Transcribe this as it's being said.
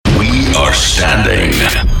standing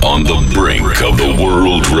on the brink of the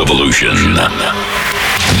world revolution.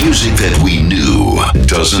 Music that we knew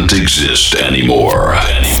doesn't exist anymore.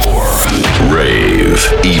 Rave,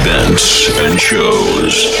 events, and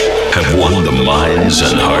shows have won the minds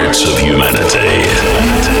and hearts of humanity.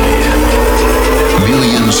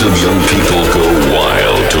 Millions of young people go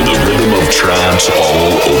wild to the rhythm of trance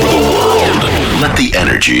all over the world. Let the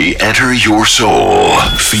energy enter your soul.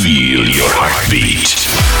 Feel your heartbeat.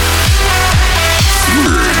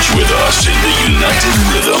 Merge with us in the united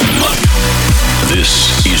rhythm. This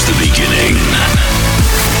is the beginning.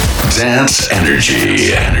 Dance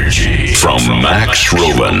Energy from Max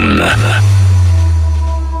Robin.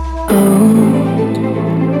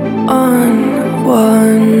 On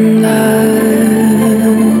one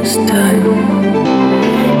last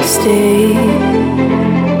time, stay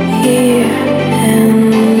here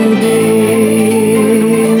and be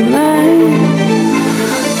mine.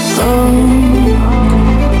 Hold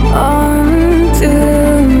on to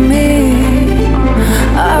me.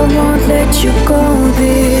 I won't let you go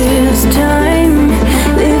this time.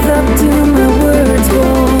 Live up to my words,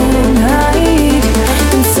 won't hide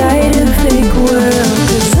inside a fake world.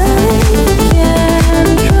 'Cause I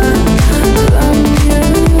can't run from you.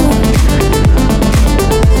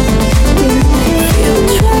 Feel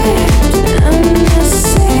trapped under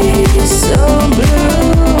sea so blue,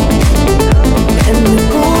 and the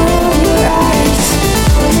gold of your eyes.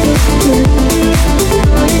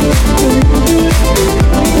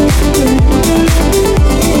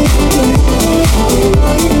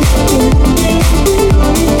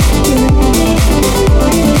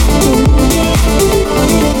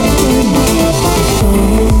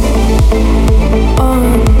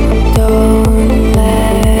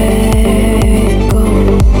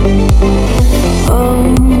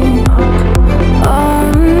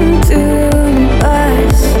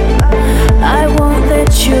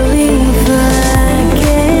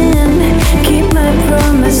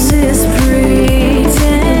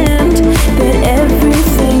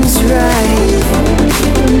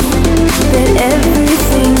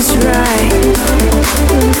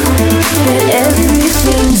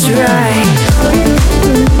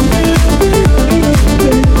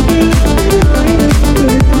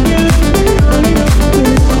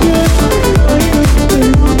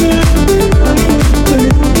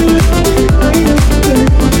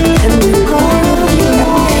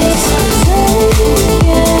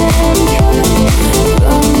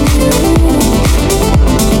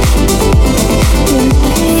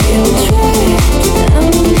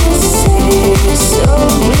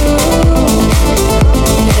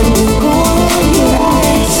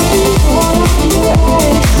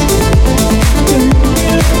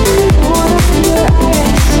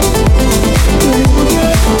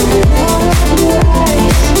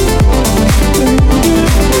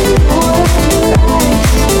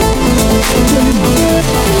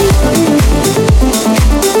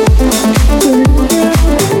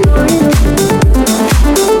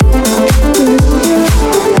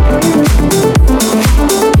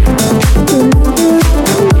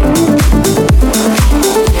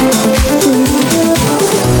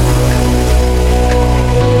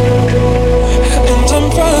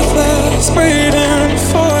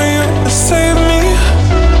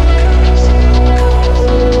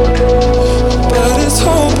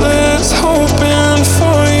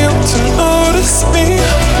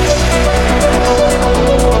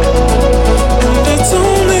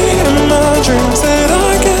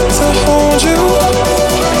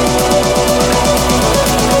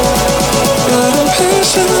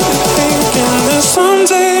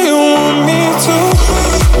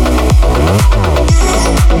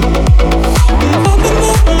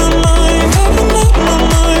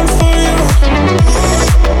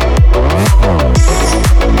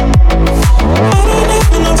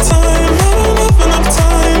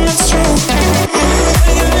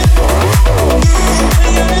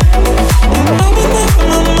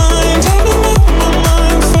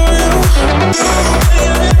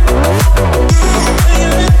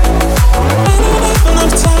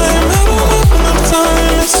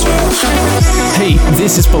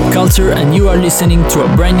 And you are listening to a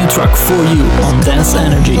brand new track for you on Dance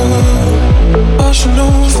Energy. Washing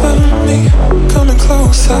over me, coming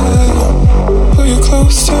closer. Pull you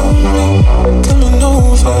close to me, coming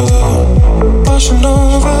over. Washing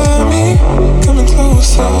over me, coming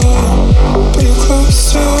closer. Pull you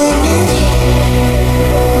close to me.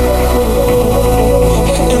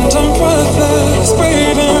 And I'm breathless,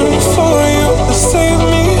 waiting for you to save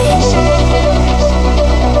me.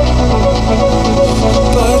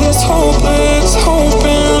 But it's hopeless,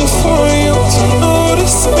 hoping for you to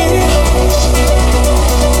notice me.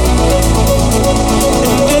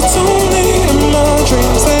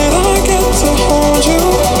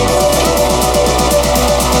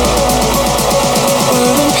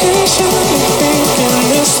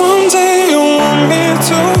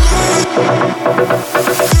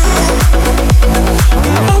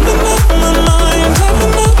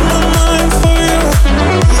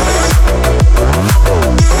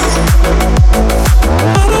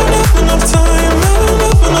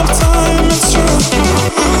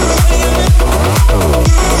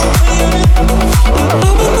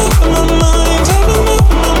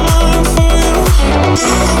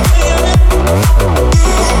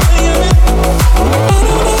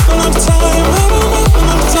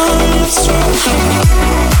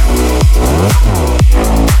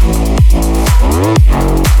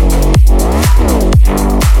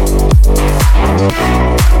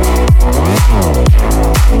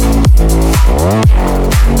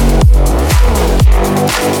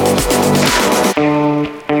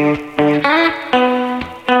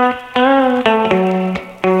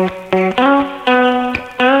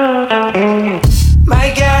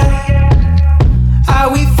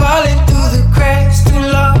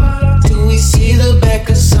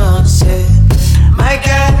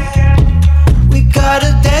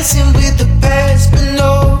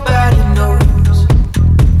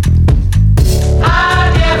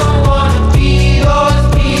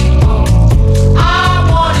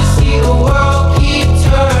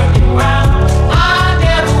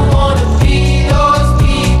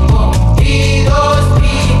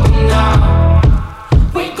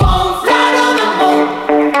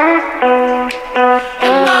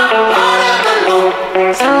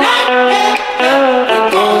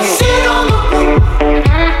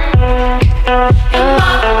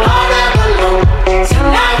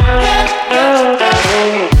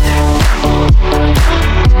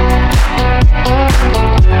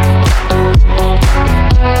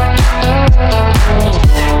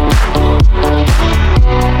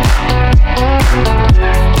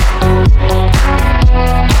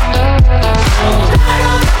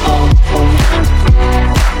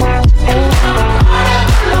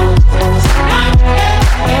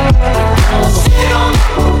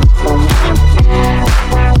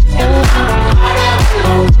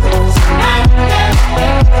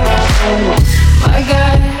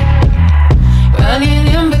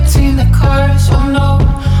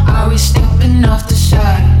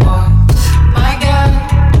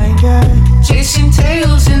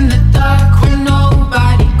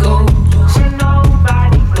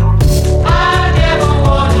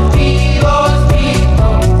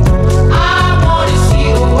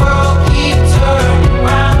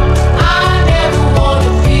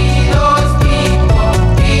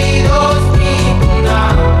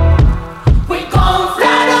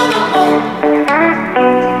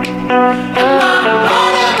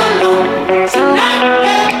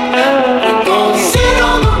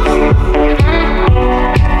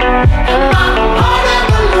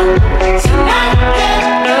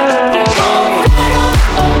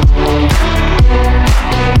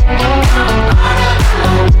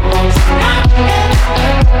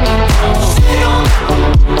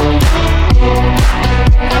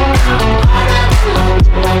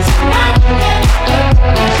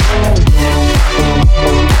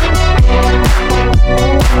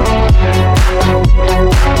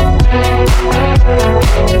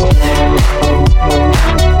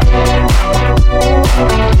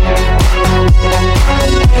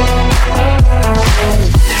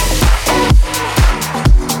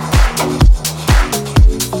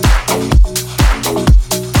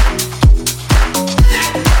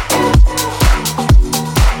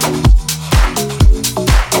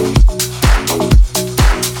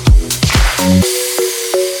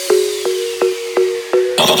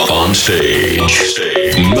 On stage,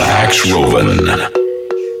 Max Roven.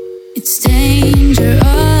 It's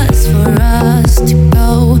dangerous for us to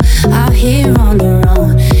go out here on our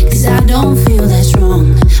own, 'cause I don't feel that's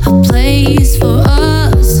wrong. A place for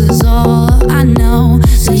us is all I know,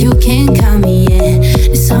 so you can count me in.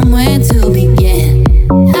 There's somewhere to begin.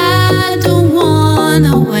 I don't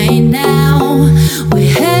wanna wait now.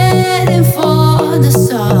 We're heading for the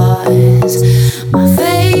stars. My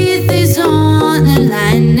faith is on the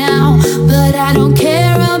line now, but I don't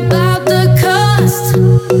care about the cost.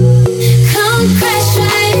 Come crash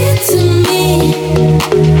right into me.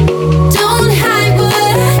 Don't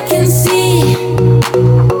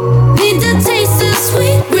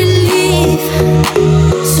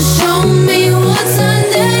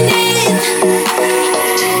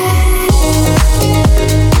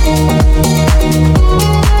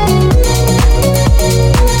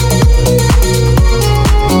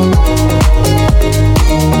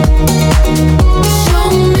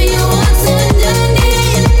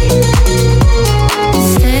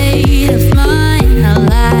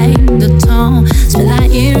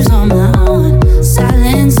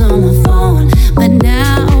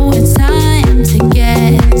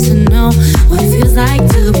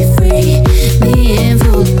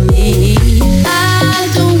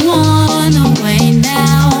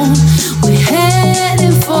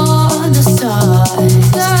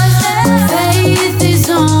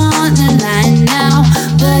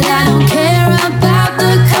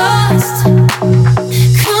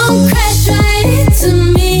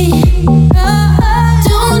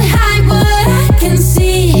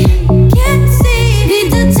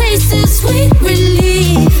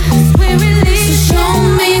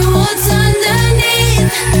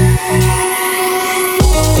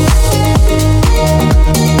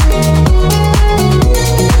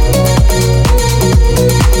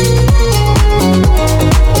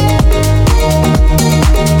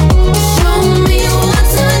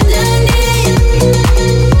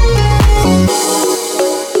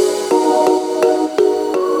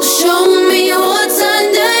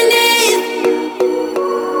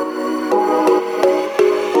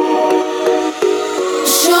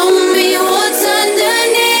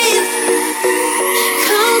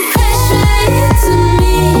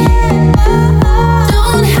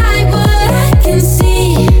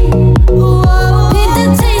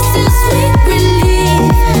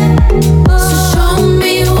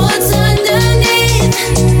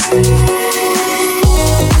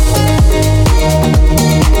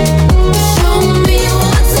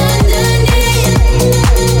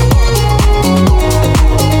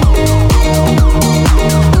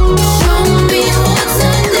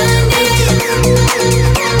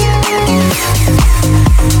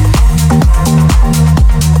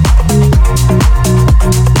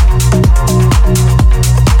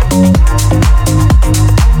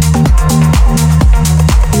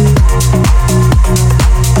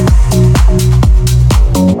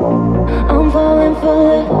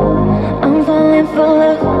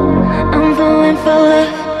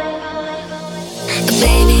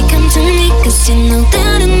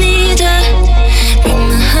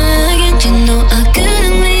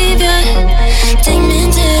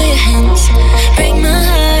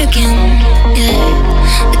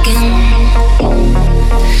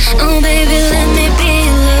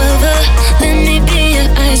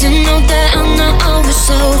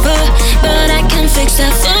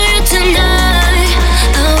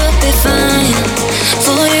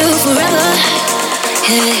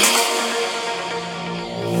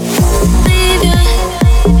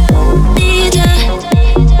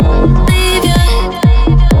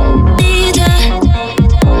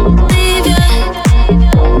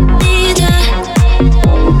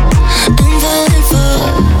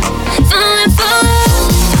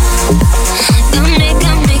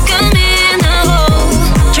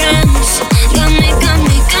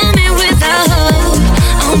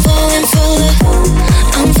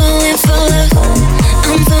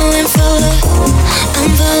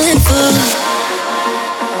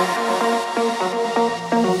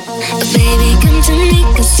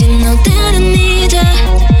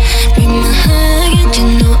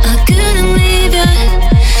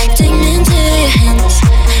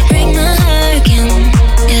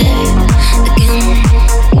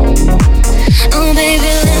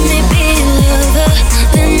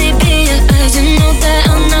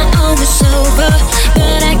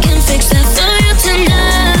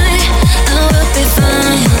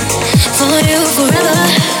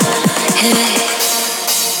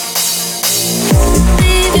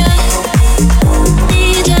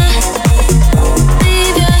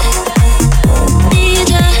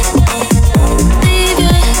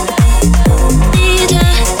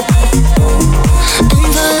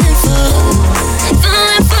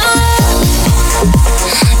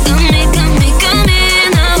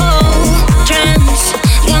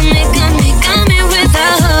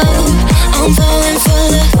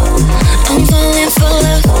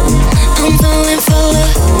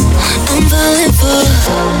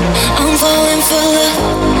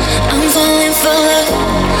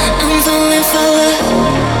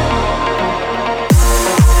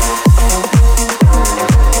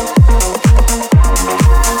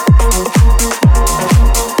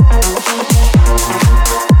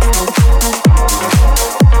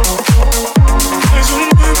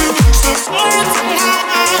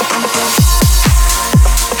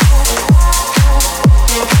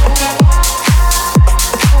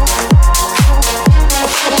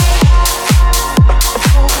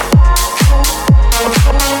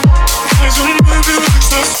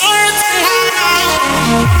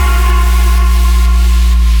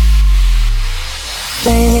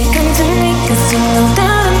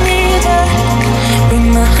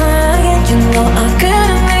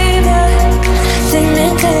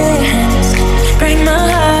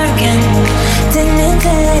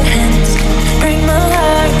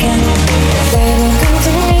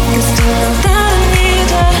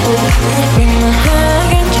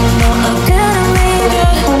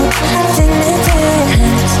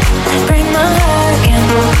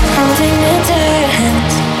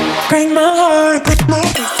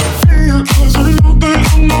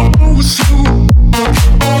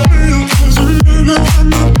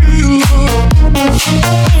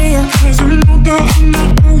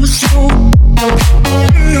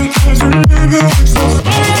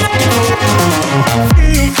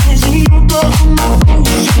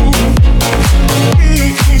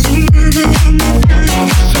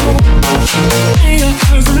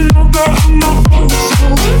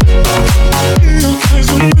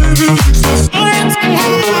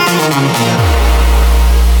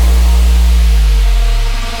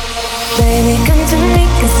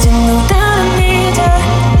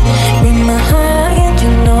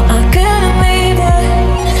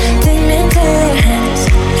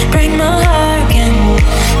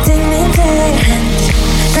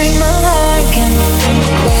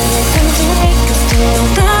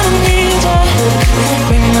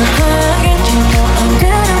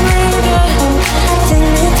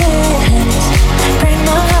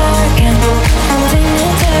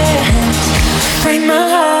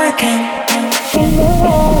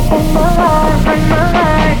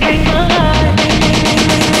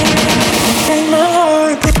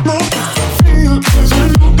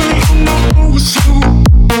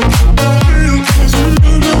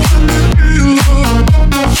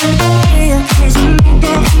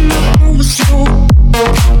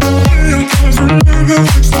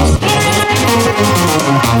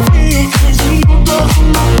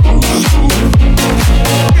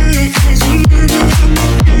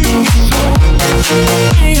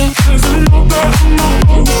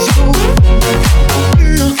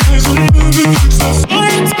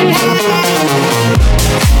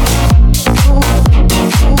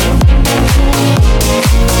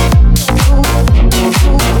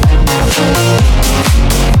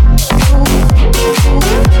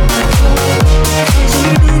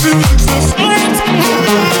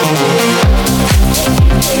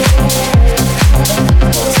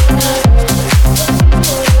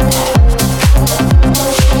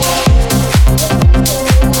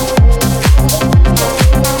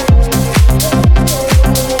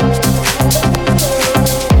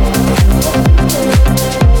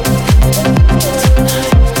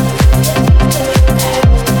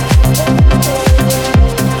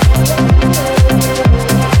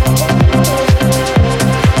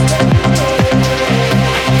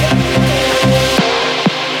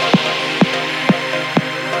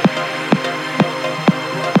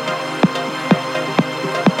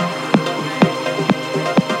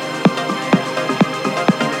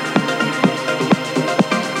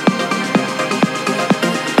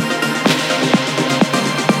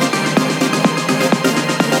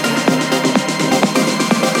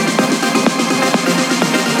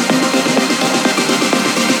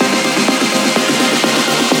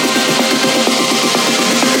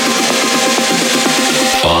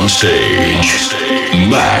stage,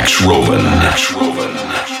 Max Roven.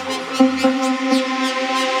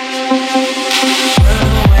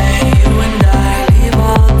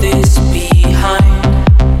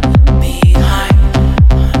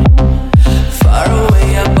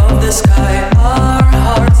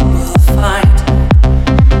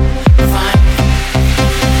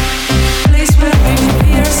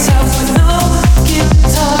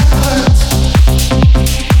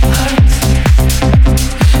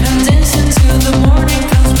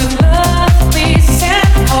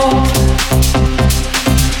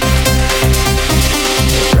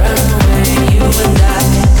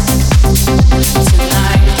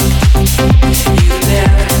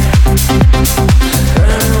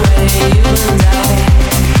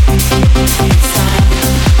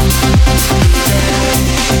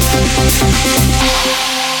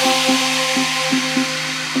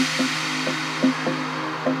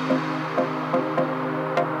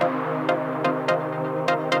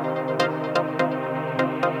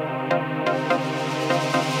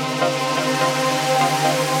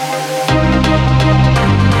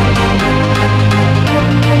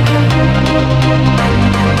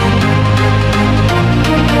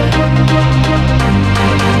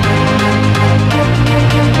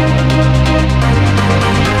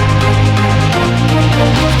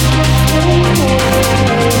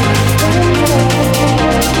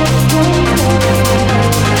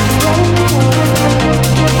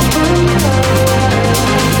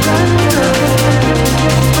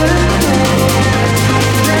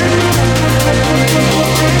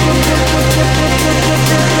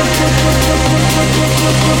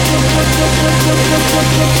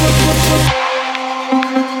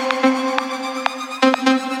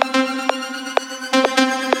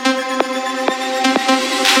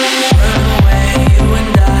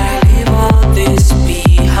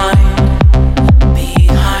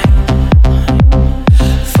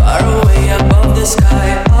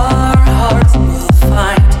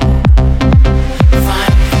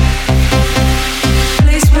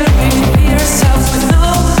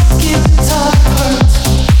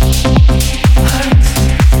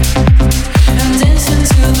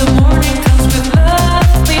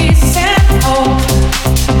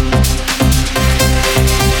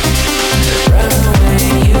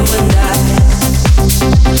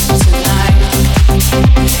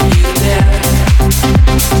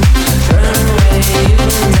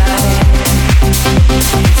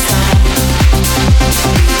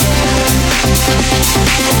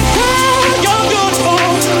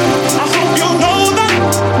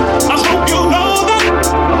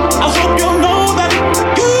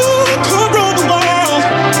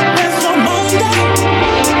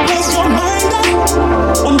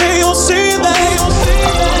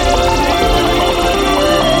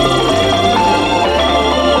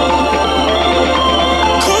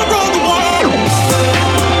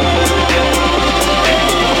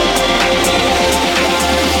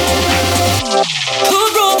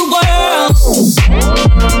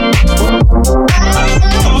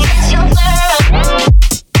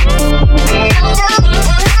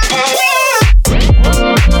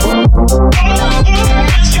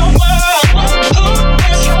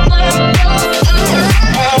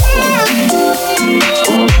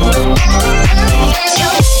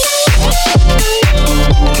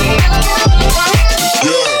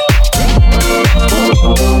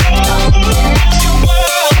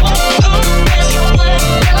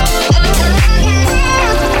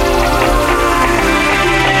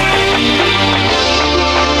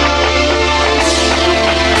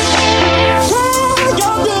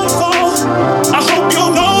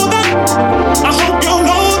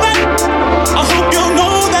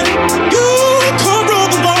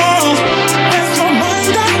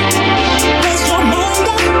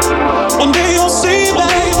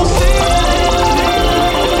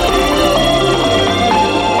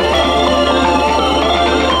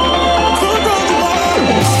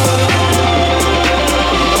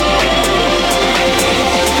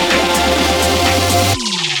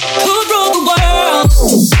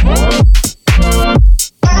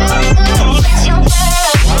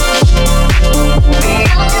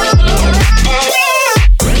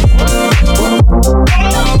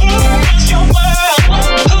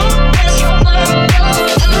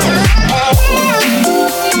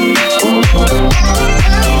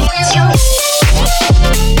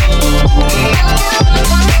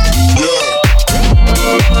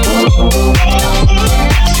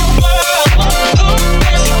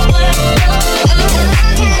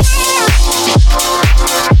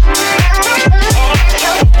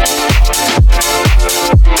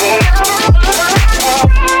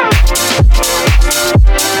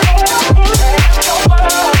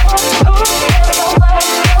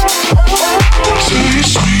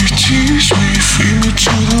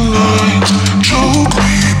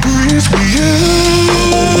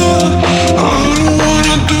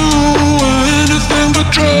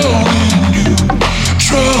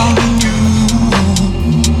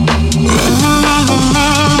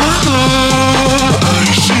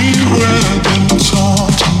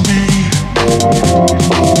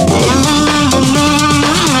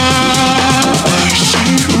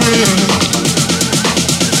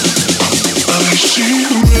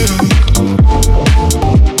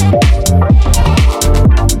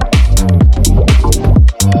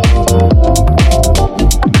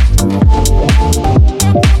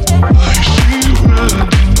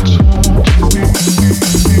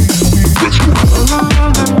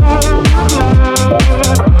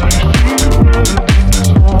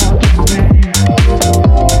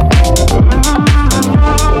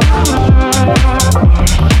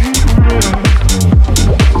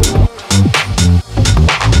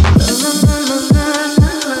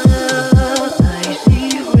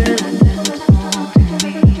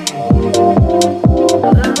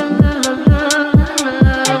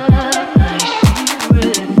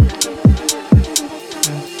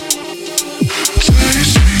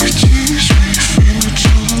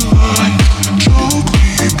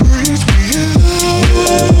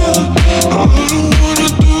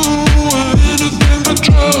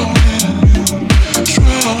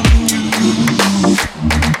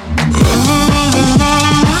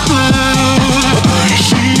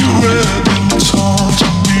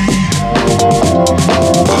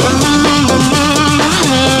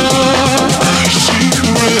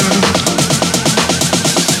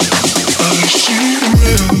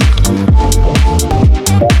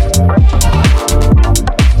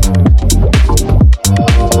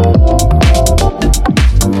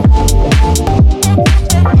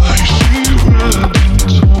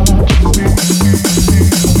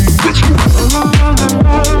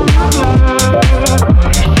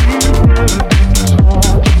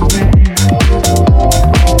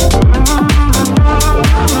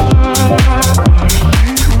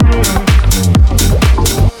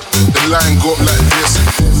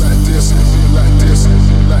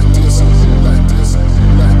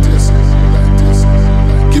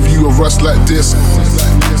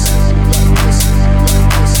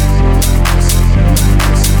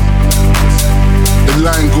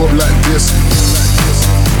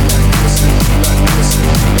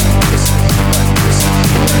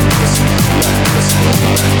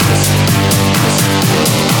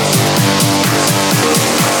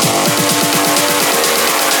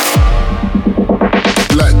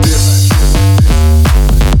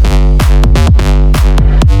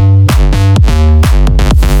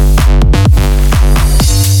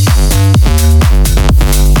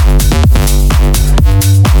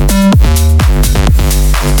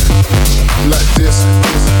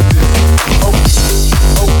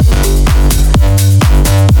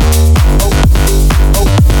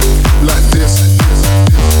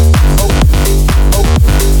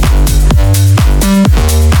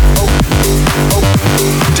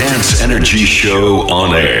 Show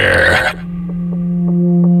on air.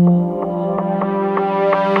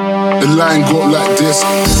 The line go up like this.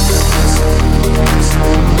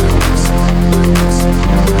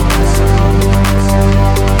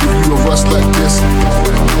 Give you a rush like this.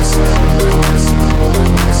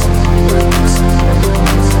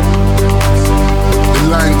 The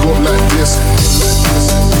line go up like this.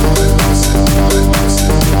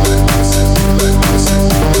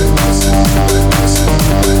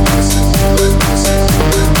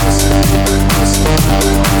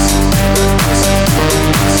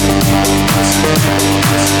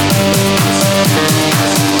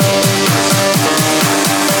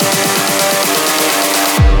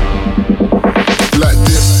 Like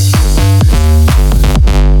this.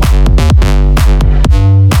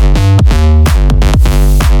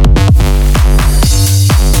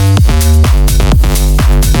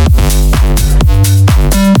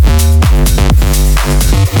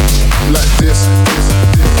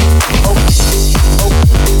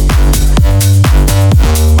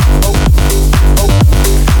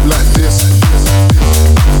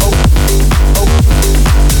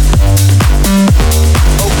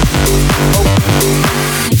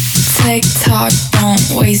 TikTok, don't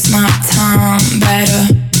waste my time. Better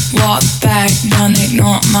walk back, don't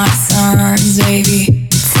ignore my signs, baby.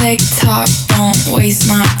 TikTok, don't waste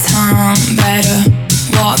my time. Better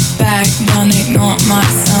walk back, don't ignore my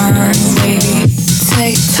signs, baby.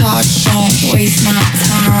 TikTok, don't waste my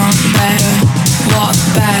time. Better walk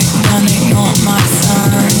back, don't ignore my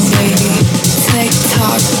signs, baby.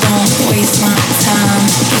 TikTok, don't waste my time.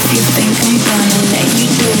 If you think I'm gonna let you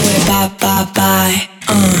do it, bye bye bye.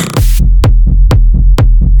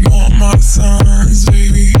 Want my signs,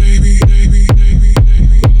 baby, baby, baby, baby,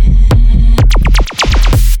 baby.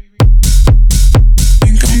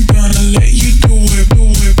 Think I'm gonna let you do it, do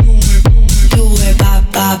it, do it, do it, do it, bye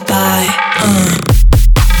bye bye.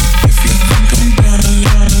 If you think I'm gonna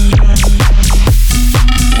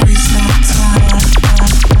waste my time.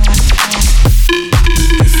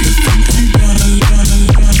 If you think I'm gonna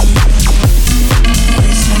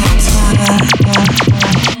waste my time.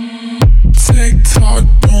 TikTok,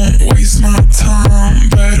 don't waste my time.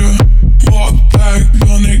 Better walk back,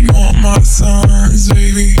 don't ignore my signs,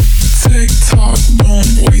 baby. TikTok, don't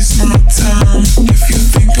waste my time. If you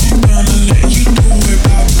think I'm gonna let you do it,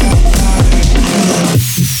 bye bye bye.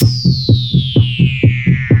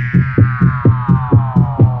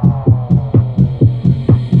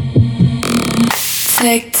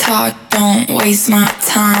 TikTok, don't waste my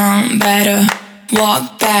time. Better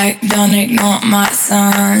walk back, don't ignore my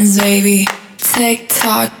signs, baby.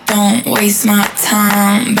 TikTok, don't waste my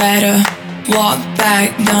time. Better walk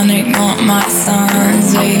back, don't ignore my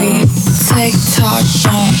signs, baby. TikTok,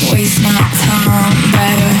 don't waste my time.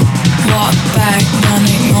 Better walk back, don't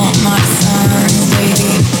ignore my signs,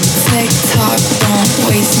 baby. TikTok, don't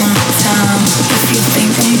waste my time. If you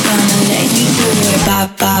think I'm gonna let you do it, bye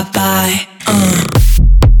bye bye.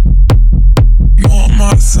 Want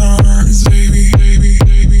my signs, baby, baby,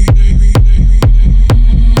 baby, baby, baby.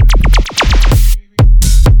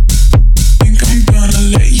 Think I'm gonna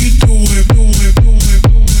let you do it, do it, do it,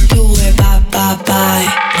 do it, do it, bye bye bye.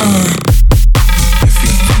 If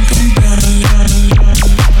you think I'm gonna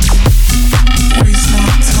waste my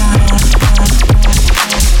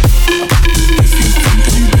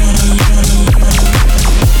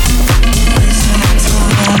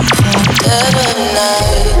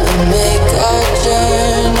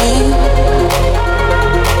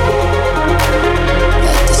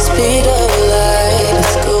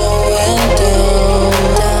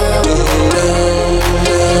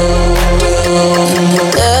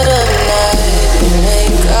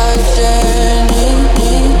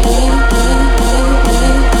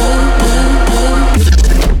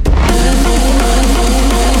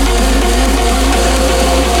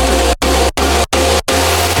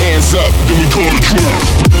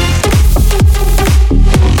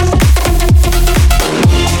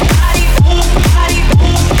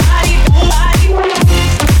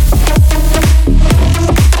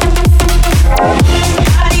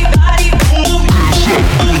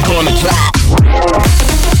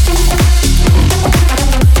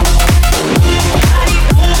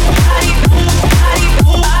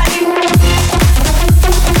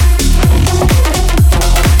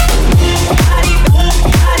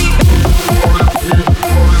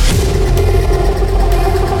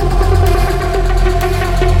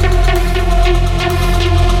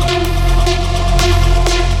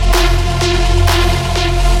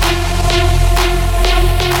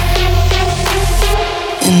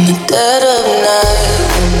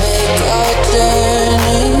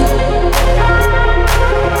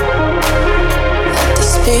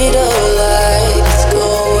speed of light, it's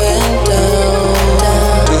going down.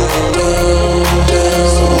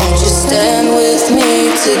 So won't you stand with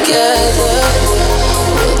me together?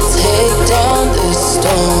 We'll take down this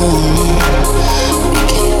stone. We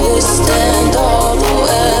can withstand all the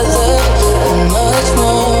weather and much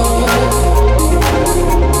more.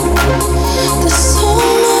 There's so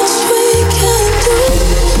much we can do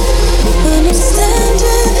when I'm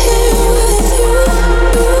standing here with you.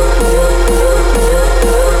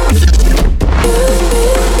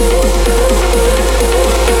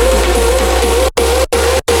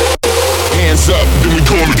 Hands up, then we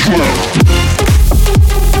gonna drop.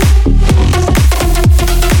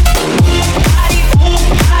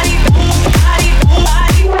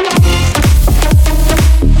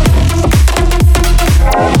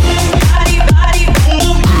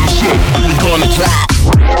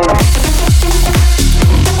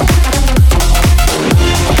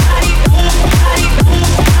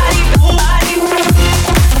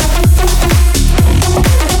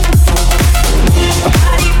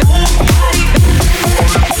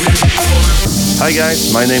 Hi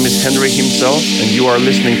guys, my name is Henry himself, and you are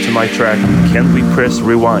listening to my track Can We Press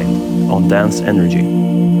Rewind on Dance Energy.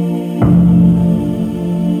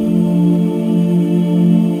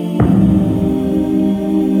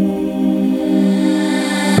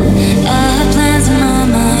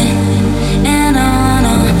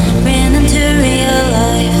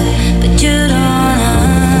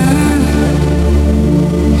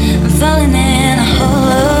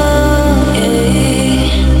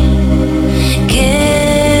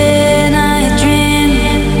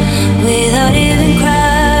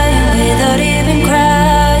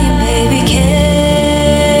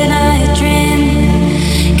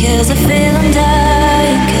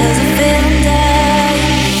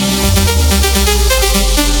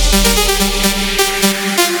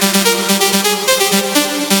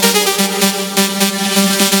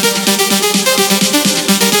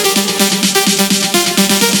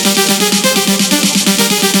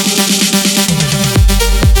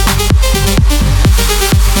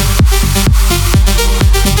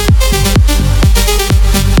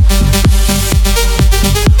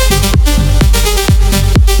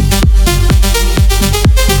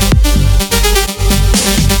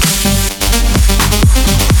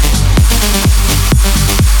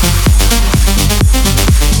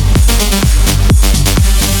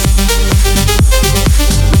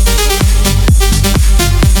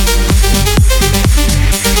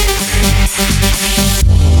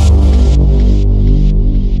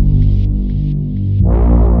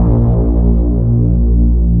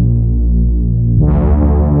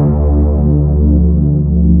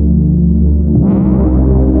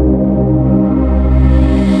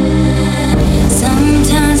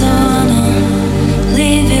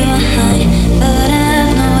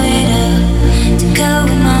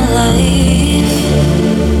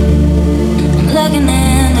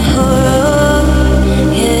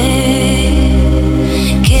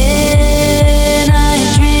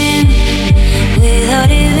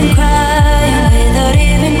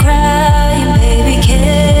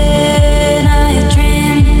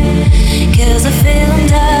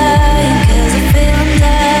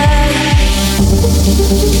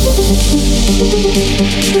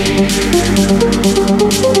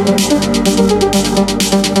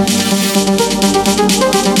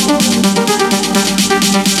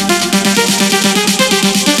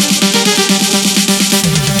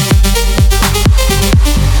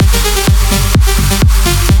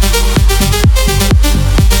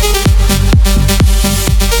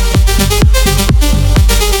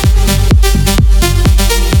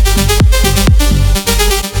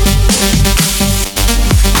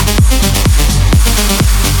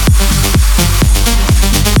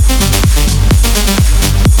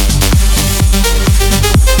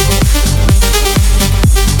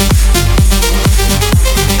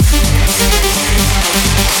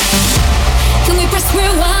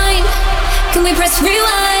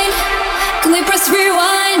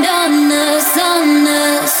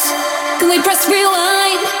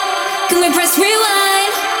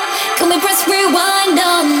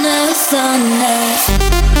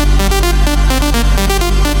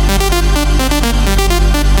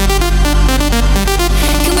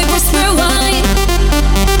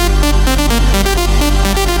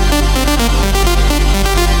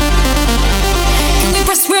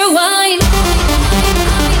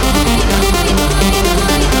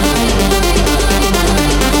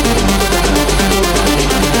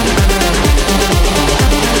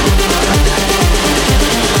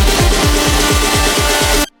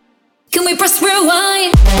 Can we press rewind?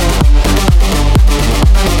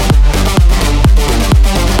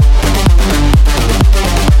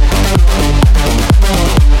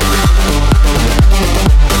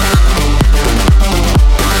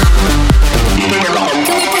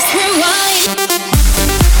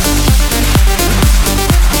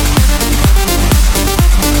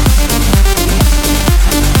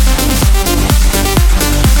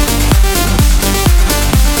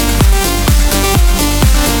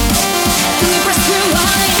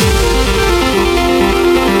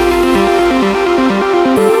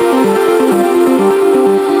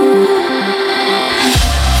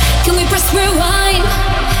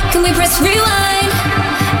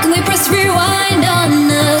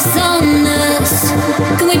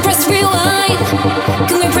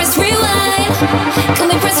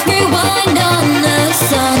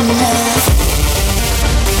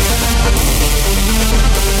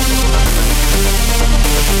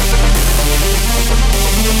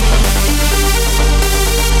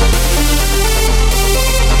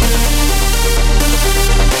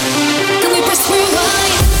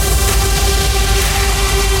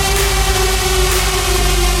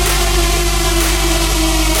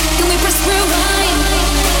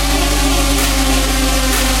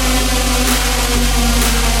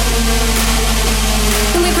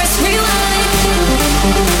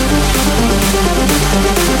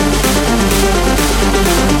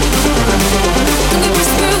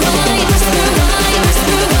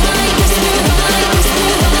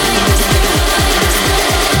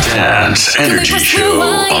 Dance Energy Show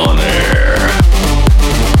on air.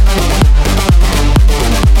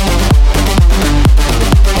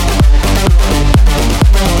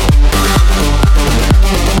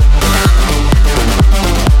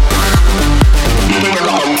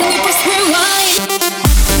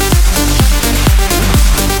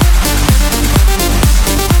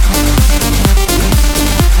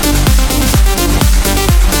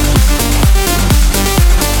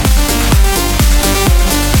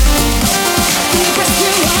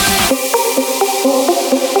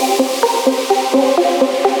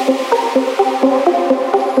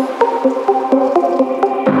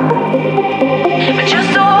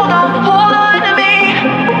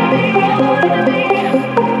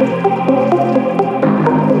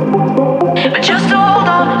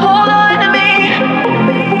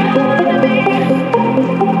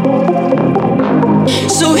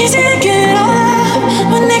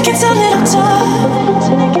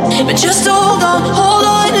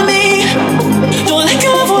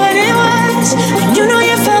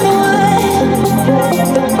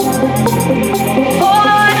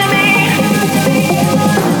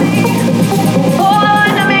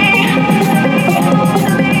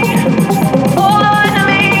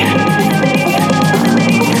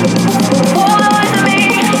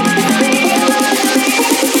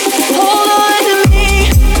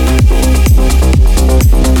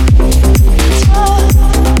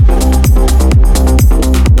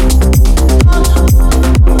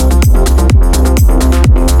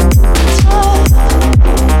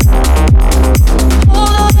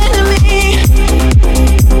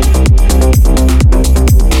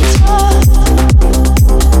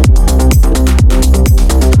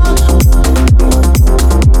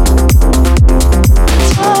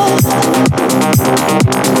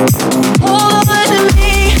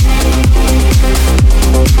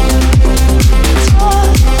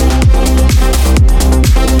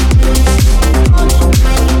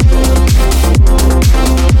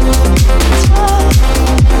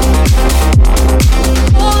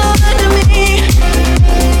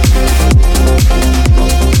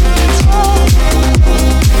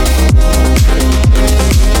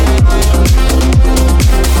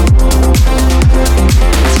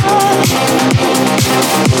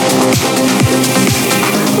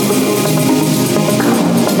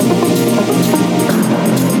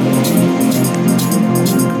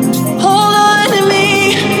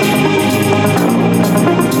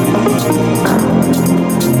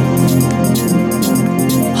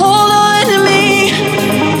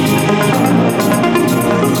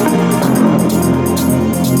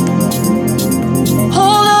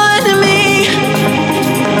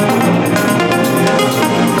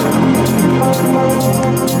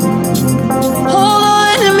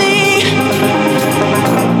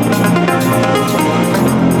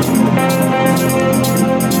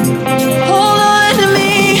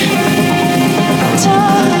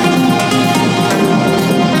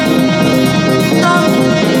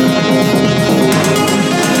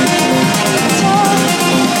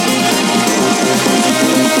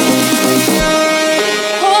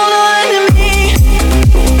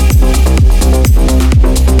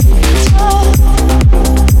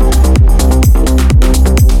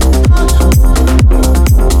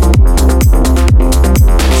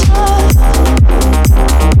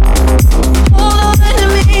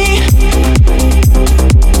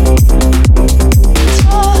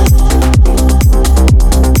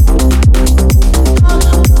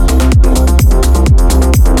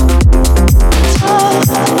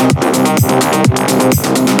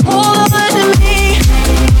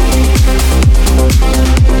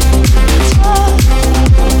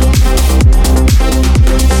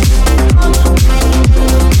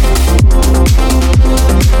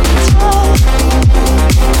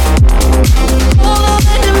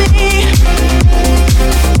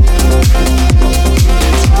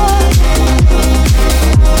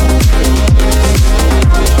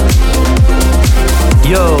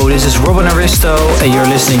 and you're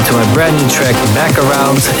listening to my brand new track Back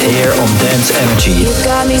Around here on Dance Energy. You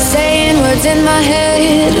got me saying words in my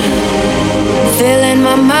head, filling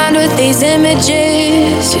my mind with these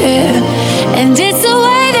images, yeah. And it's the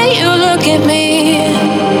way that you look at me,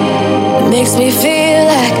 it makes me feel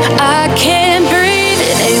like I can't breathe.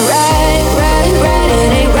 It ain't right, right, right,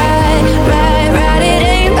 it ain't right, right, right, it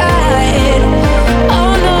ain't right.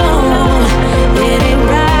 Oh no, no, it ain't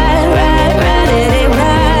right, right, right, it ain't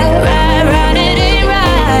right, right, right, it ain't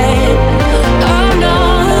right. Oh no,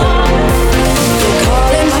 you're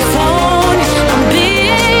calling my phone, I'm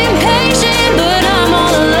being patient, but I'm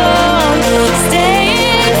all alone,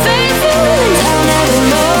 staying faithful, and I'll never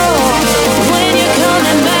know when you're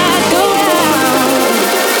coming back around.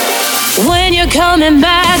 coming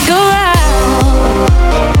back around.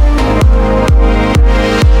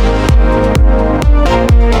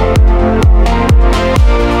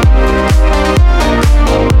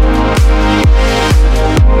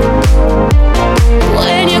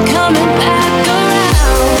 When you're coming back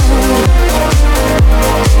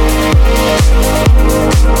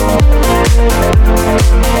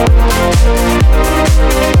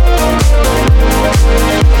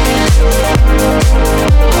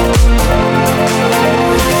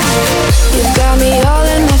you got me all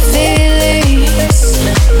in my feelings,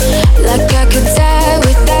 like I could die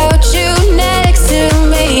without you next to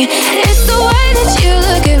me. It's the way that you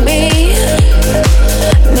look at me,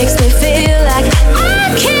 makes me feel like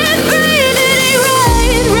I can't breathe. It ain't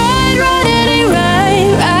right, right, right. It ain't right,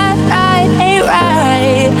 right, right, ain't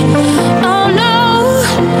right. Oh no,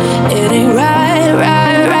 it ain't right,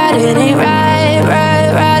 right, right. It ain't right, right,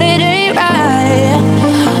 right. It ain't right.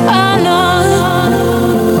 Oh no,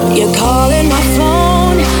 you're calling my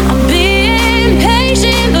phone. I'm being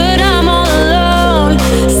patient, but I'm all alone.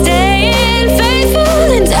 Staying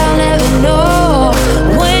faithful and I'll never know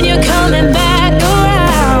when you're coming back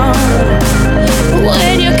around.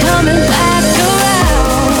 When you're coming back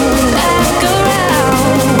around, back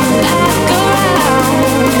around, back around,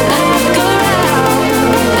 back around,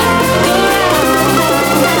 back around.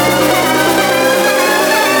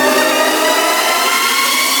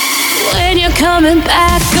 When you're coming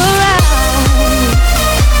back around.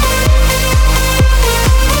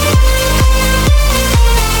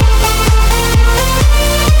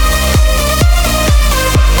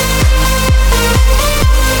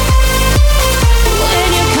 When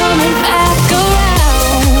you're coming back around.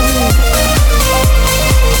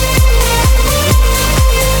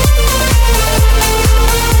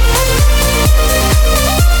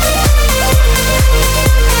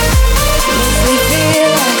 Makes me feel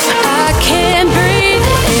like I can't breathe.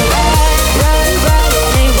 It ain't right, right, right.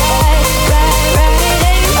 It ain't right, right, right. It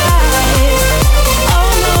ain't right.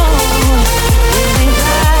 Oh no, it ain't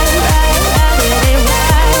right, right, right. It ain't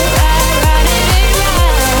right, right, right. It ain't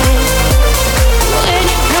right. When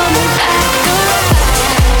you're coming back around.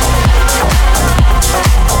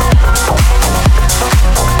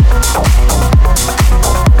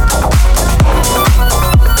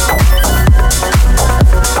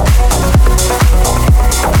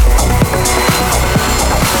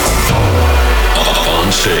 On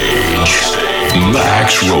stage, Max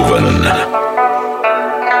Roven.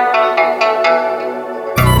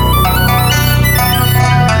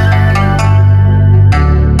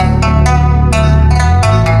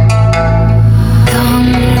 Come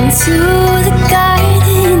to the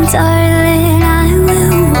garden, darling, I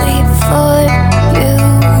will wait for you.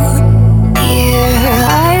 Here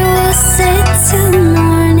I will sit till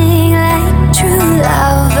morning like true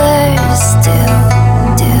lovers do.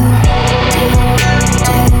 Do, do, do,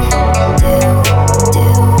 do, do, do,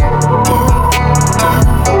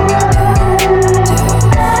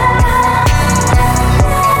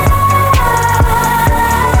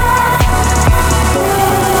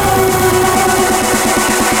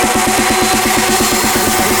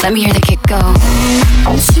 let me hear the kick go.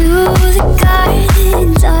 To the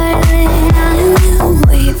garden, darling, I will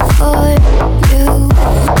wait for you.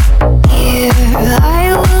 Here I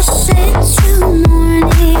will sit till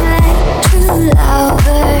morning like true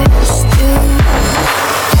lovers do.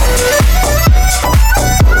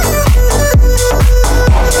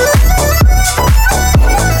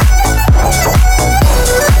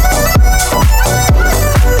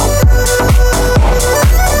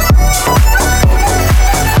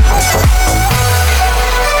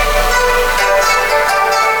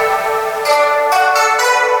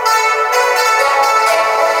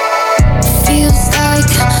 Feels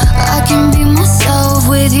like I can be myself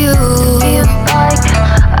with you. Feels like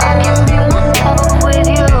I can be myself with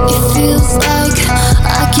you. It feels like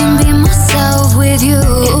I can be myself with you.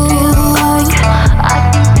 It feels like I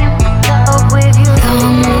can be myself with you.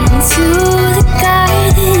 Come to the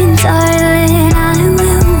garden, darling, I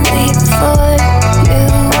will wait for you.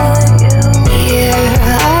 Here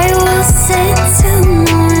I will sit till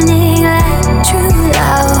morning like true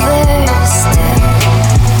lovers do.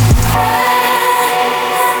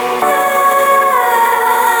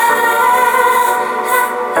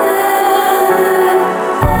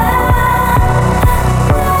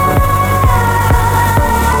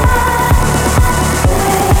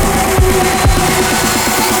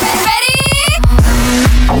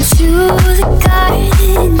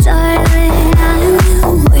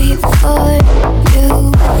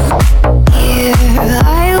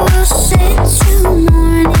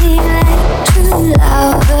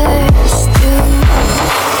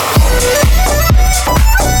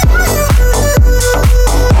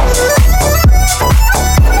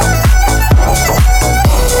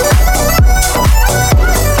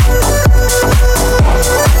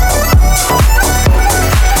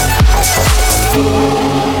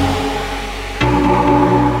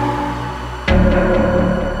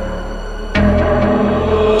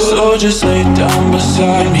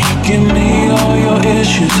 beside me. Give me all your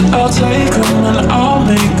issues, I'll take them and I'll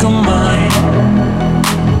make them mine.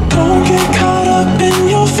 Don't get caught up in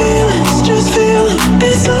your feelings, just feel it.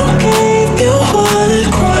 It's okay if you wanna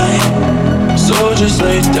cry. So just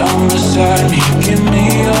lay down beside me. Give me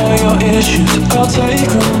all your issues, I'll take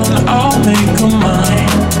them and I'll make them mine.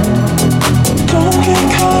 Don't get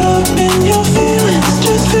caught up in your feelings,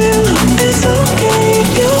 just feel it. It's okay if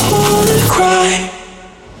you wanna cry.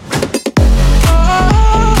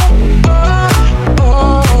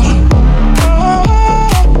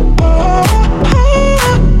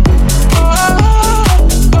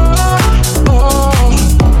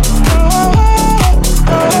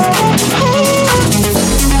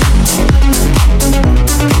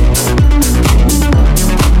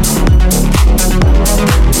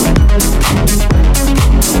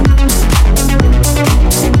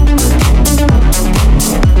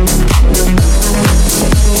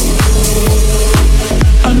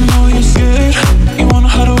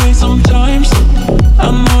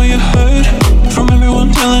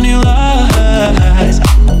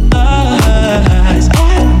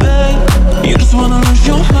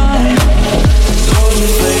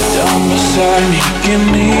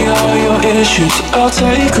 I'll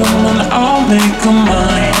take them and I'll make them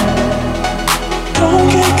mine. Don't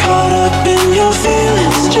get caught up in your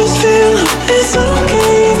feelings, just feel it. It's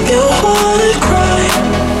okay if you wanna cry.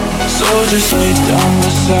 So just lay down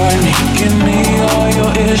beside me. Give me all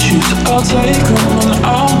your issues, I'll take them and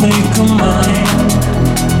I'll make them mine.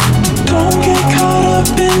 Don't get caught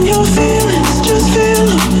up in your feelings, just feel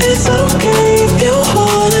it. It's okay if you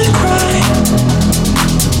wanna cry.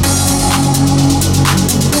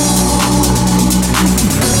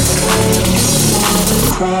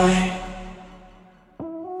 Cry.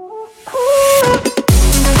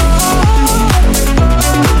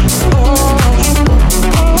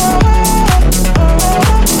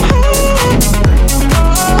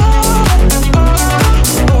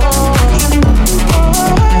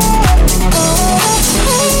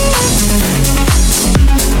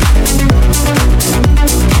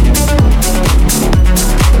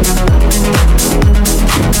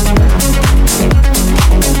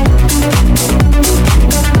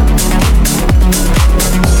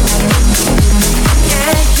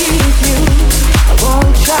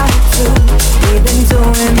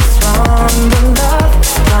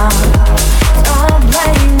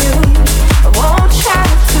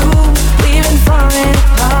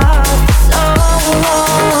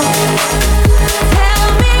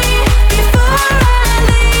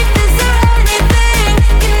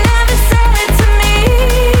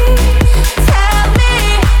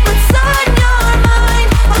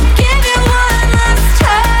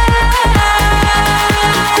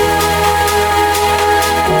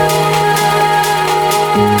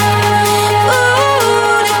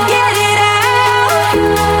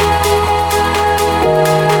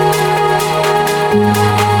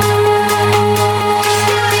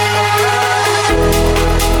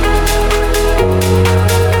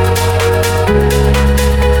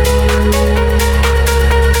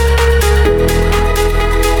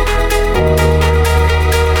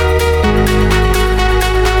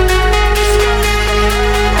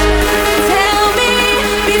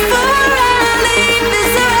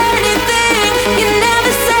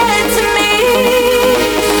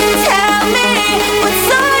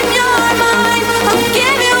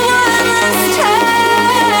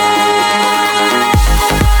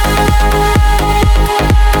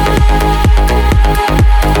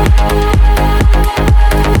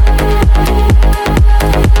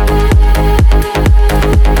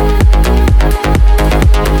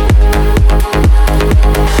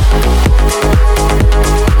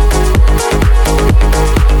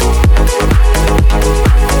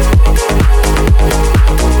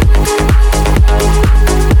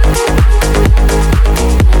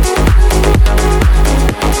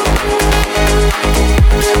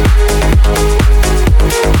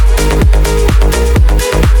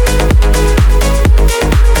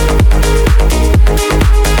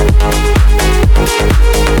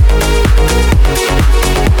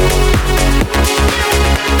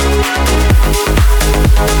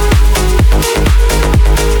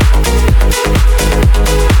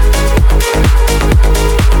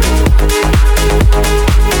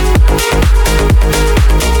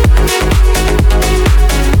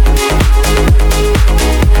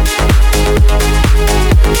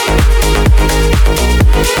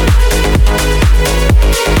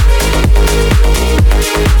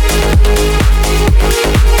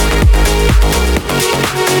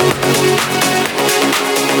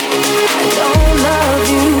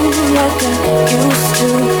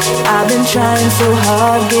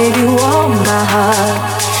 gave you all my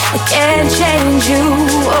heart. I can't change you.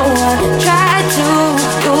 Oh, I tried to.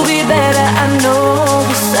 You'll be better. I know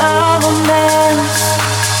this all a mess.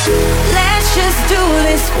 Let's just do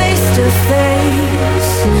this face to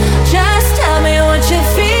face. Just tell me what you're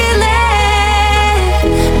feeling.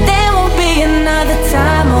 There won't be another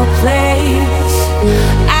time or place.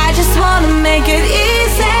 I just wanna make it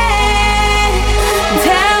easy.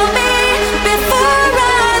 Tell me before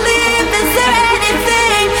I leave, is there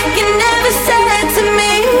anything you never said to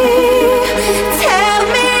me? Tell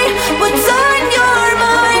me what's on your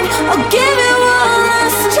mind. I'll give you one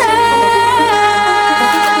last try.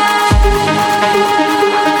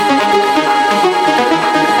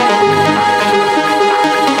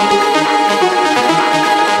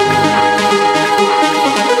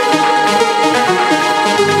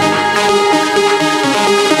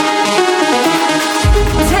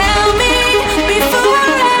 Tell me before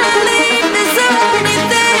I leave, is there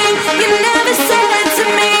anything you never said to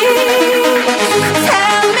me?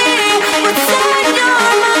 Tell me what's on your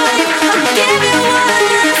mind. I'll give you one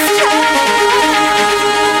last try.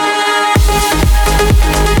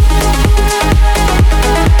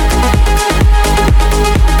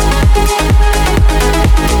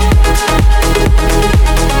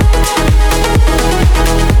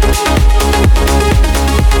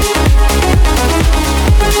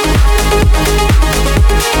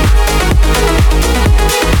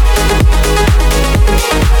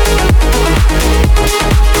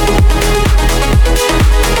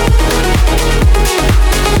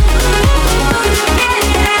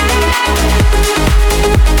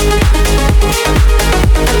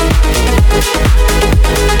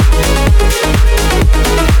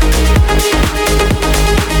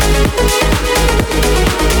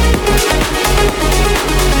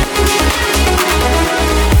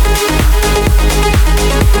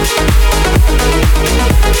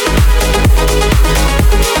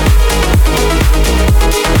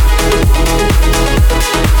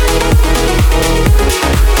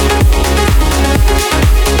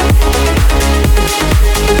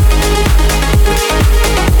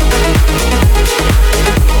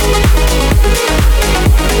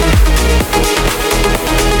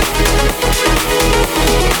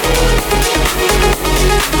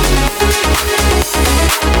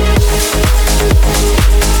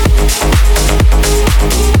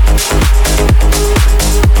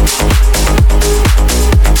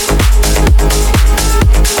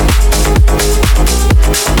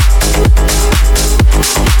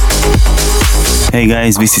 Hey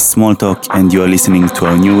guys, this is Small Talk and you are listening to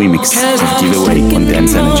our new remix of Giveaway on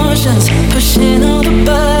Dance Energy. Pushing all the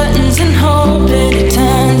buttons and hoping